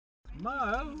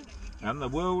smile, and the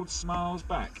world smiles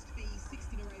back.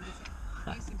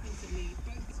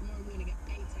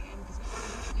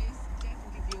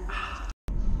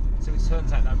 So it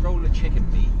turns out that roll of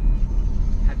chicken meat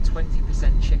had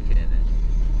 20% chicken in it.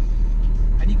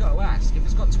 And you got to ask, if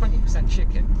it's got 20%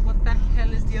 chicken, what the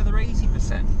hell is the other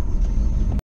 80%?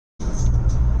 Oh,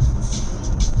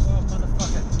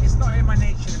 motherfucker. It's not in my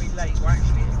nature to be late. Well,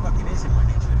 actually, it fucking is in my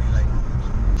nature to be late.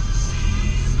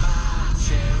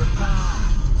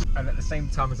 And at the same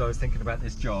time as I was thinking about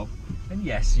this job, and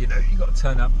yes, you know, you got to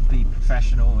turn up and be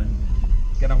professional and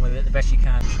get on with it the best you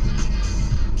can.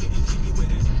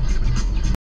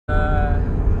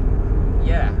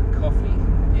 Yeah, coffee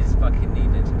is fucking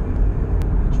needed.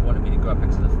 She wanted me to go up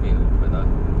into the field with her.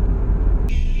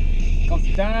 God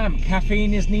damn,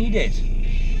 caffeine is needed.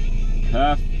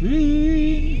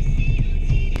 Caffeine.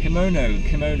 Kimono.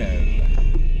 Kimono,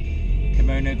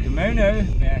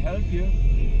 may I help you?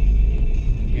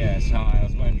 Yes, hi, I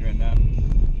was wondering,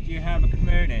 do you have a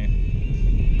kimono?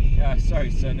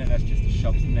 Sorry sir, no, that's just the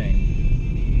shop's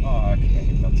name. Oh,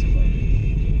 okay, not to worry.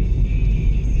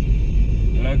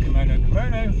 Hello, kimono.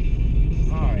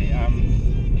 Hi,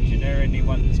 do you know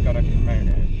anyone that's got a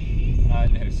kimono?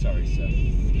 No, sorry sir.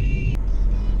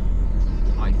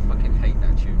 I fucking hate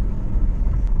that tune.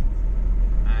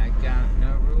 I got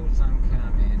no rules, I'm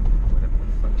coming. Whatever the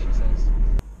fuck she says.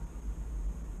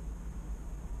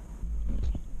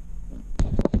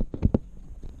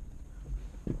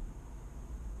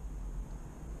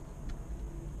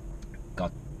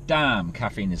 God damn,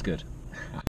 caffeine is good.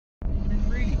 I mean,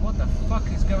 really, what the fuck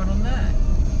is going on there?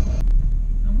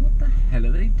 And what the hell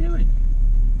are they doing?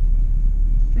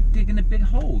 They're digging a big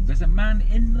hole. There's a man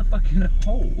in the fucking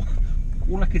hole.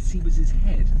 All I could see was his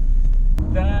head.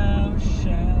 Thou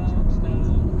shalt not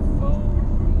fall.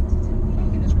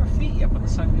 Fucking there's graffiti up on the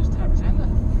side of those towers. How the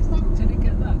fuck did it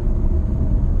get that?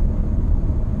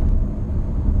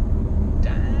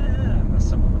 Damn, that's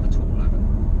someone with a tall ladder.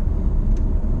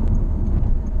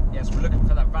 Yes, we're looking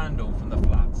for that vandal from the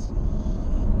flats.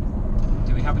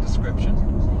 Do we have a description?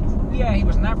 Yeah, he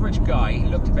was an average guy. He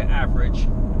looked a bit average.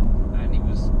 And he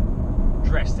was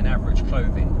dressed in average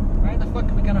clothing. Where the fuck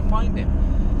are we going to find him?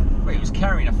 Well, he was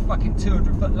carrying a fucking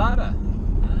 200-foot ladder.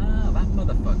 Ah, that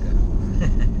motherfucker.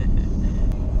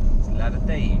 It's Ladder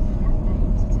Dave.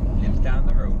 Lives down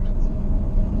the road.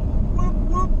 Whoop,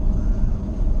 whoop.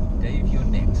 Dave, you're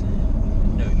nicked.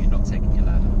 No, you're not taking your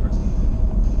ladder.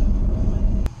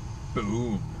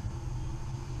 Boom.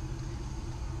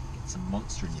 Get some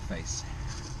monster in your face.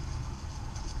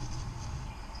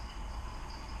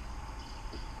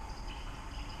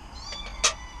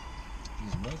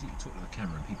 Why do you talk to the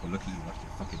camera and people look at you like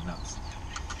you're fucking nuts?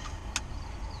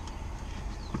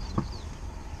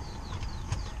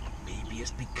 Maybe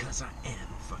it's because I am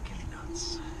fucking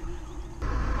nuts.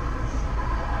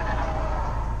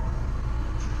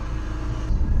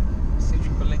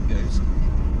 Citric Bolingos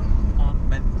aren't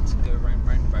meant to go round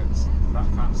roundabouts that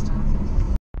fast.